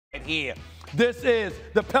right here. This is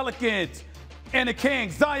the Pelicans and the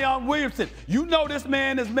Kings. Zion Williamson. You know this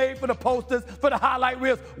man is made for the posters, for the highlight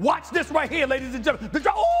reels. Watch this right here, ladies and gentlemen.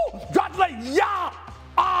 Drops like, yeah!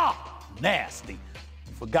 Ah! Nasty.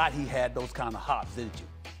 You forgot he had those kind of hops, didn't you?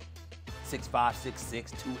 6'5",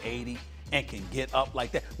 6'6", 280, and can get up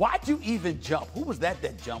like that. Why'd you even jump? Who was that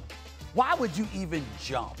jumped? Why would you even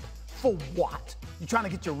jump? For what? You trying to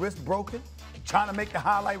get your wrist broken? Trying to make the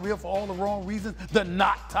highlight reel for all the wrong reasons? The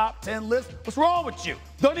not top 10 list? What's wrong with you?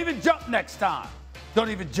 Don't even jump next time.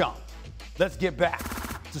 Don't even jump. Let's get back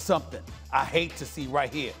to something I hate to see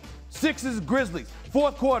right here. Sixers, Grizzlies,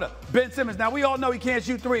 fourth quarter, Ben Simmons. Now, we all know he can't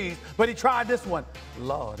shoot threes, but he tried this one.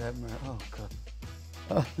 Lord have mercy.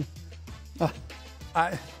 Oh,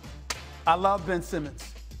 God. I love Ben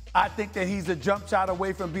Simmons. I think that he's a jump shot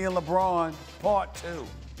away from being LeBron part 2.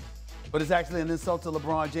 But it's actually an insult to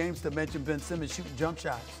LeBron James to mention Ben Simmons shooting jump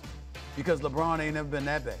shots because LeBron ain't never been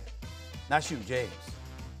that bad. Not shooting James.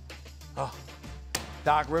 Oh,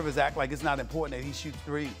 Doc Rivers act like it's not important that he shoots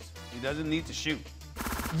threes. He doesn't need to shoot.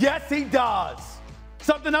 Yes, he does.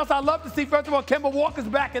 Something else I love to see, first of all, Kemba Walker's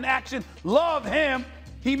back in action. Love him.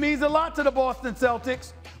 He means a lot to the Boston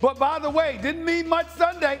Celtics. But by the way, didn't mean much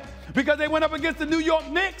Sunday because they went up against the New York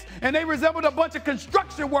Knicks and they resembled a bunch of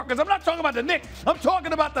construction workers. I'm not talking about the Knicks. I'm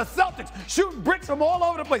talking about the Celtics shooting bricks from all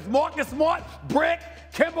over the place. Marcus Smart, brick.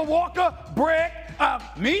 Kemba Walker, brick.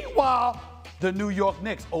 Meanwhile, the New York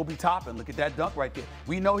Knicks, Obi Toppin, look at that dunk right there.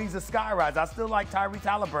 We know he's a sky rise. I still like Tyrese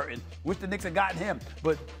Halliburton. Wish the Knicks had gotten him.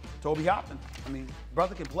 But Toby Hoppin,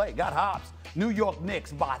 brother can play. Got hops. New York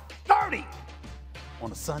Knicks by 30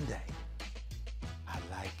 on a Sunday.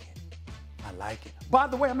 I like it. By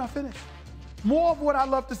the way, I'm not finished. More of what I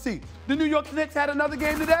love to see. The New York Knicks had another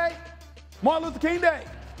game today. Martin Luther King Day.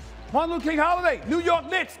 Martin Luther King holiday. New York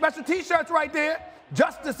Knicks, special t-shirts right there.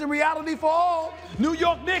 Justice and reality for all. New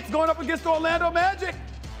York Knicks going up against the Orlando Magic.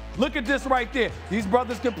 Look at this right there. These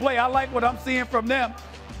brothers can play. I like what I'm seeing from them.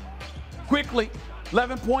 Quickly,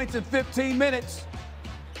 11 points in 15 minutes.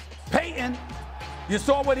 Peyton, you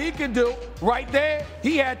saw what he could do right there.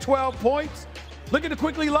 He had 12 points. Look at the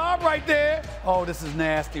quickly lob right there. Oh, this is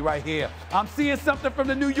nasty right here. I'm seeing something from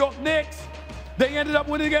the New York Knicks. They ended up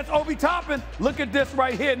winning against Obi Toppin. Look at this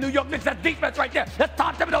right here. New York Knicks, that's defense right there. That's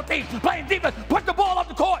Tom Thibodeau team playing defense. Put the ball up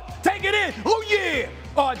the court. Take it in. Oh, yeah.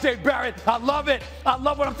 R.J. Barrett, I love it. I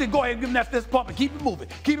love what I'm seeing. Go ahead and give him that fist pump and keep it moving.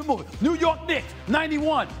 Keep it moving. New York Knicks,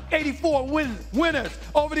 91-84 winners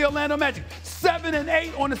over the Orlando Magic.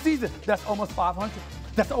 7-8 on the season. That's almost 500.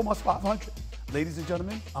 That's almost 500. Ladies and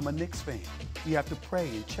gentlemen, I'm a Knicks fan. We have to pray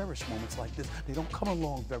and cherish moments like this. They don't come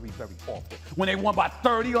along very, very often. When they won by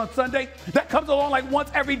 30 on Sunday, that comes along like once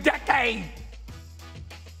every decade.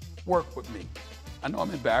 Work with me. I know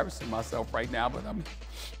I'm embarrassing myself right now, but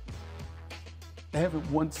they haven't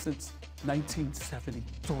won since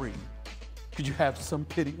 1973. Could you have some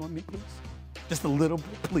pity on me, please? Just a little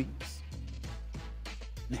bit, please.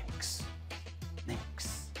 Knicks.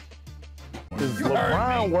 Is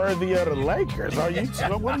LeBron worthy of the Lakers?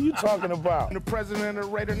 What are you talking about? The president of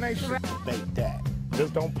the Raider Nation. Debate that.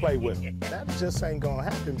 Just don't play with it. That just ain't gonna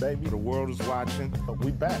happen, baby. The world is watching. But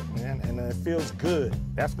we back, man, and it feels good.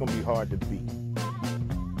 That's gonna be hard to beat.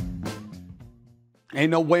 Ain't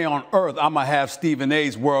no way on earth I'm going to have Stephen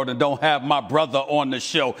A's world and don't have my brother on the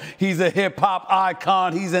show. He's a hip-hop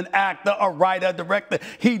icon. He's an actor, a writer, a director.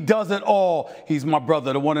 He does it all. He's my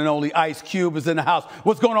brother, the one and only Ice Cube is in the house.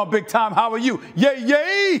 What's going on, big time? How are you?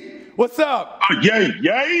 Yay! What's up? Oh,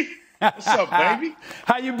 yay! What's up, baby?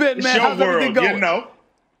 How you been, it's man? Your How's world, everything going? You know.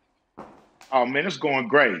 Oh, man, it's going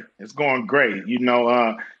great. It's going great. You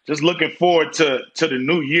know, just looking forward to the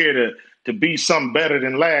new year to be something better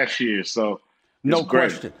than last year, so. No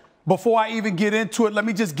question. Before I even get into it, let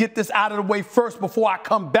me just get this out of the way first before I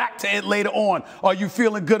come back to it later on. Are you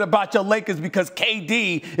feeling good about your Lakers because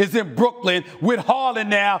KD is in Brooklyn with Harden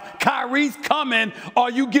now? Kyrie's coming. Are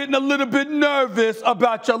you getting a little bit nervous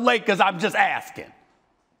about your Lakers? I'm just asking.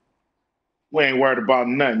 We ain't worried about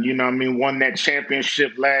nothing. You know what I mean? Won that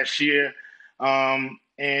championship last year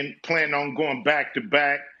and planning on going back to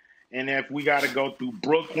back. And if we got to go through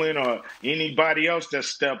Brooklyn or anybody else that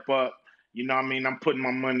step up, you know what I mean? I'm putting my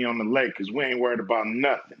money on the Lakers. We ain't worried about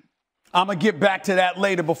nothing. I'm going to get back to that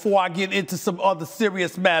later. Before I get into some other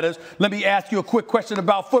serious matters, let me ask you a quick question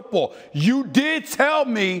about football. You did tell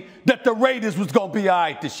me that the Raiders was going to be all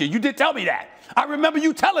right this year. You did tell me that. I remember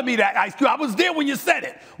you telling me that, Ice Cube. I was there when you said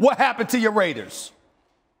it. What happened to your Raiders?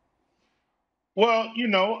 Well, you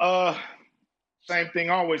know, same thing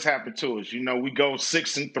always happened to us. You know, we go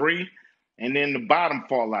 6-3, and then the bottom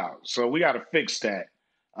fall out. So we got to fix that.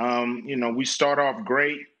 You know, we start off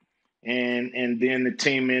great. and then the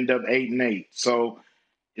team end up 8-8. So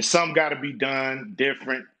it's something got to be done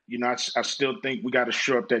different. I still think we got to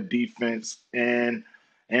shore up that defense, and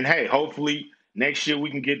hey, hopefully next year we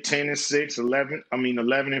can get 10-6,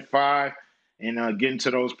 11-5, and get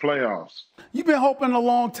into those playoffs. You've been hoping a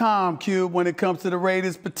long time, Cube, when it comes to the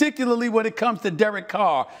Raiders, particularly when it comes to Derek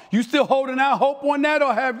Carr. You still holding out hope on that,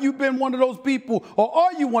 or have you been one of those people, or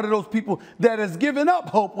are you one of those people that has given up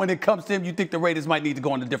hope when it comes to him? You think the Raiders might need to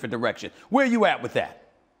go in a different direction? Where are you at with that?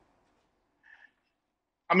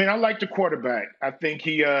 I mean, I like the quarterback. I think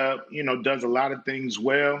he, does a lot of things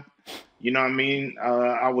well. You know what I mean?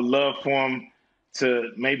 I would love for him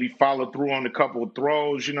to maybe follow through on a couple of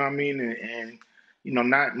throws, you know what I mean? And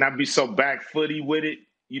not be so back-footy with it,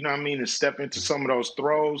 you know what I mean, and step into some of those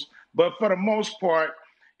throws. But for the most part,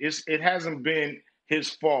 it hasn't been his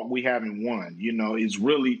fault we haven't won. It's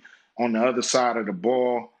really on the other side of the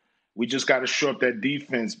ball. We just got to shore up that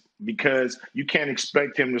defense because you can't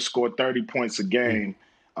expect him to score 30 points a game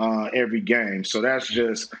every game. So that's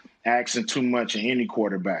just asking too much in any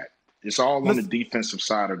quarterback. It's all on the defensive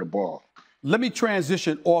side of the ball. Let me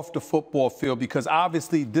transition off the football field because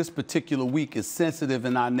obviously this particular week is sensitive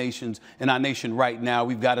in our nation right now.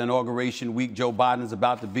 We've got inauguration week. Joe Biden's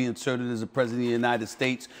about to be inserted as the president of the United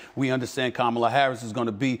States. We understand Kamala Harris is going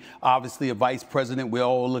to be obviously a vice president. We're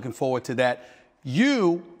all looking forward to that.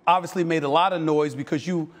 You obviously made a lot of noise because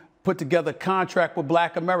you put together a contract with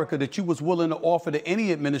Black America that you was willing to offer to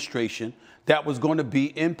any administration that was going to be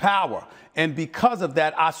in power. And because of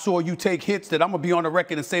that, I saw you take hits that I'm going to be on the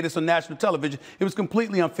record and say this on national television. It was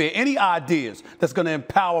completely unfair. Any ideas that's going to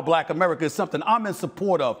empower Black America is something I'm in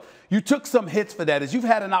support of. You took some hits for that as you've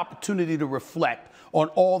had an opportunity to reflect on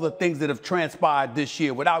all the things that have transpired this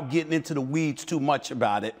year without getting into the weeds too much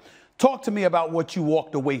about it. Talk to me about what you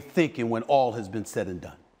walked away thinking when all has been said and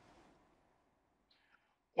done.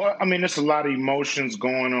 Well, I mean, there's a lot of emotions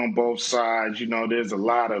going on both sides. There's a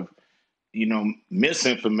lot of,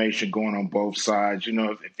 misinformation going on both sides.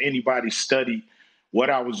 If anybody studied what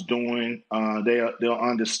I was doing, they'll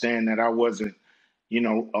understand that I wasn't,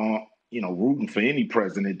 rooting for any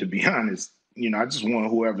president, to be honest. I just want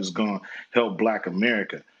whoever's going to help Black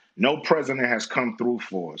America. No president has come through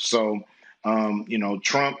for us. So,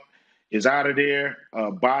 Trump is out of there.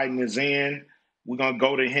 Biden is in. We're going to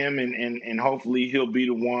go to him, and hopefully he'll be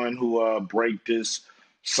the one who break this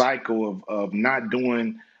cycle of not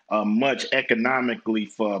doing much economically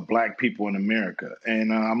for Black people in America.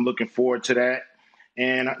 And I'm looking forward to that.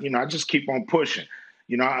 And, I just keep on pushing.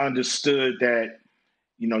 I understood that,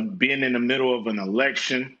 being in the middle of an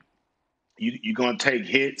election, you're going to take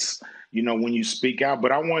hits, when you speak out.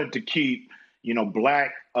 But I wanted to keep,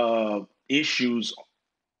 Black issues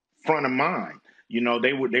front of mind.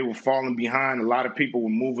 They were falling behind. A lot of people were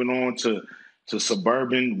moving on to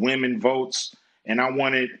suburban women votes, and I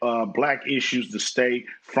wanted Black issues to stay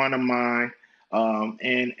front of mind.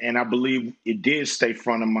 And I believe it did stay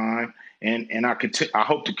front of mind, and I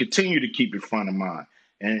hope to continue to keep it front of mind.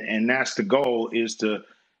 And that's the goal, is to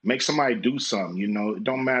make somebody do something. It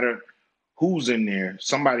don't matter who's in there.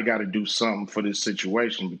 Somebody got to do something for this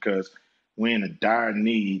situation because we're in a dire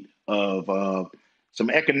need of some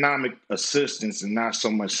economic assistance and not so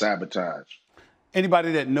much sabotage.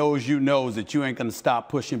 Anybody that knows you knows that you ain't going to stop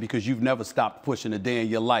pushing because you've never stopped pushing a day in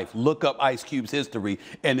your life. Look up Ice Cube's history,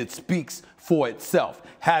 and it speaks for itself.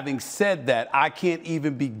 Having said that, I can't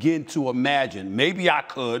even begin to imagine. Maybe I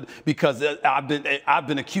could, because I've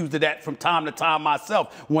been accused of that from time to time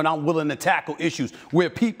myself when I'm willing to tackle issues where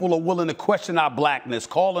people are willing to question our Blackness,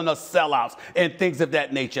 calling us sellouts and things of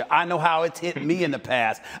that nature. I know how it's hit me in the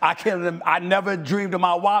past. I never dreamed of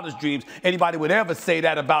my wildest dreams anybody would ever say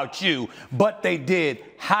that about you, but they did.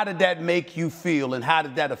 How did that make you feel, and how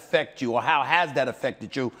did that affect you, or how has that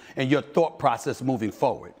affected you and your thought process moving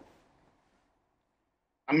forward?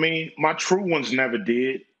 I mean, my true ones never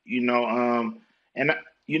did, and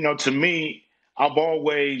to me, I've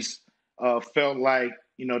always felt like,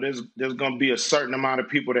 there's going to be a certain amount of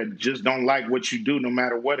people that just don't like what you do, no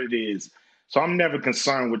matter what it is. So I'm never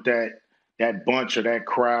concerned with that bunch or that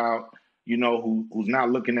crowd, who's not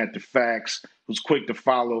looking at the facts, who's quick to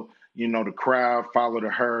follow, the crowd, follow the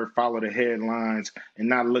herd, follow the headlines, and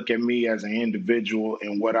not look at me as an individual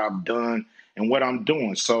and what I've done and what I'm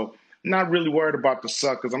doing. So I'm not really worried about the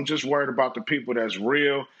suckers. I'm just worried about the people that's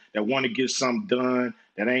real, that want to get something done,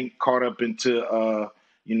 that ain't caught up into, a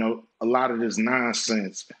lot of this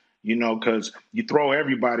nonsense, because you throw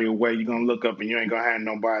everybody away, you're going to look up and you ain't going to have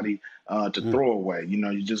nobody to throw away.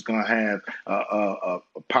 You're just going to have a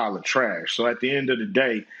pile of trash. So at the end of the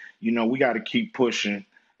day, we got to keep pushing.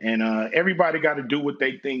 And everybody got to do what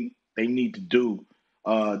they think they need to do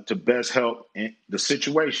to best help the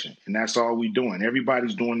situation. And that's all we're doing.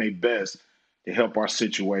 Everybody's doing their best to help our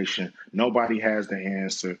situation. Nobody has the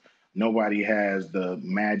answer. Nobody has the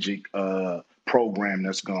magic program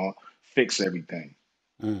that's going to fix everything.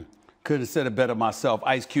 Could have said it better myself.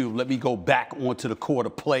 Ice Cube, let me go back onto the court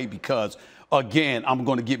of play because, again, I'm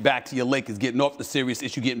going to get back to your Lakers, getting off the serious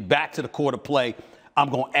issue, getting back to the court of play. I'm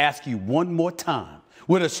going to ask you one more time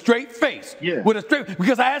with a straight face. Yeah.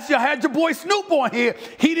 Because I had your boy Snoop on here.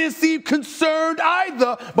 He didn't seem concerned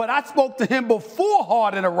either, but I spoke to him before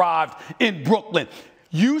Harden arrived in Brooklyn.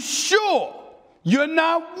 You sure you're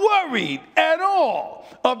not worried at all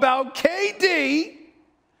about KD,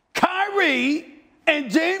 Kyrie, and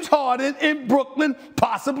James Harden in Brooklyn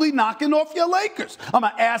possibly knocking off your Lakers? I'm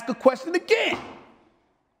going to ask a question again.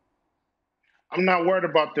 I'm not worried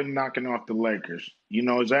about them knocking off the Lakers. You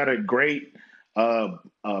know, is that a great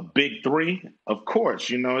big three? Of course.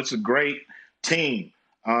 You know, it's a great team.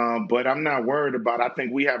 But I'm not worried about it. I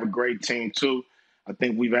think we have a great team, too. I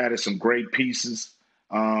think we've added some great pieces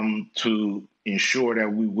to ensure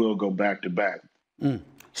that we will go back-to-back.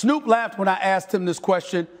 Snoop laughed when I asked him this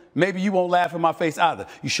question. Maybe you won't laugh in my face either.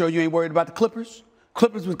 You sure you ain't worried about the Clippers?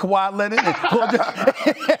 Clippers with Kawhi Leonard and Paul George.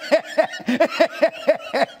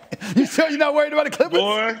 You sure you're not worried about the Clippers?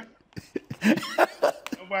 Boy,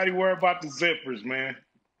 nobody worried about the zippers, man.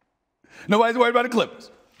 Nobody's worried about the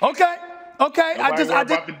Clippers. Okay. Nobody worried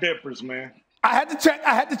about the dippers, man. I had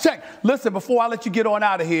to check. Listen, before I let you get on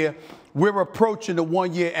out of here, we're approaching the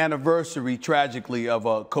 1-year anniversary, tragically,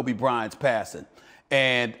 of Kobe Bryant's passing.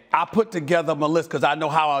 And I put together my list because I know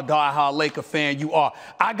how a Laker fan you are.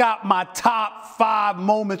 I got my top 5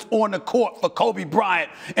 moments on the court for Kobe Bryant,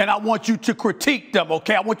 and I want you to critique them,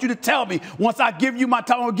 okay? I want you to tell me, once I give you my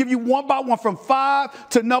top, I'm going to give you one by one from 5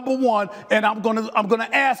 to number 1, and I'm gonna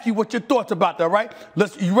ask you what your thoughts about that, all right?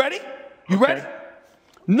 You ready? You ready?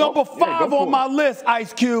 Number 5 on my list,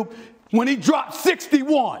 Ice Cube, when he dropped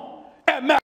 61 at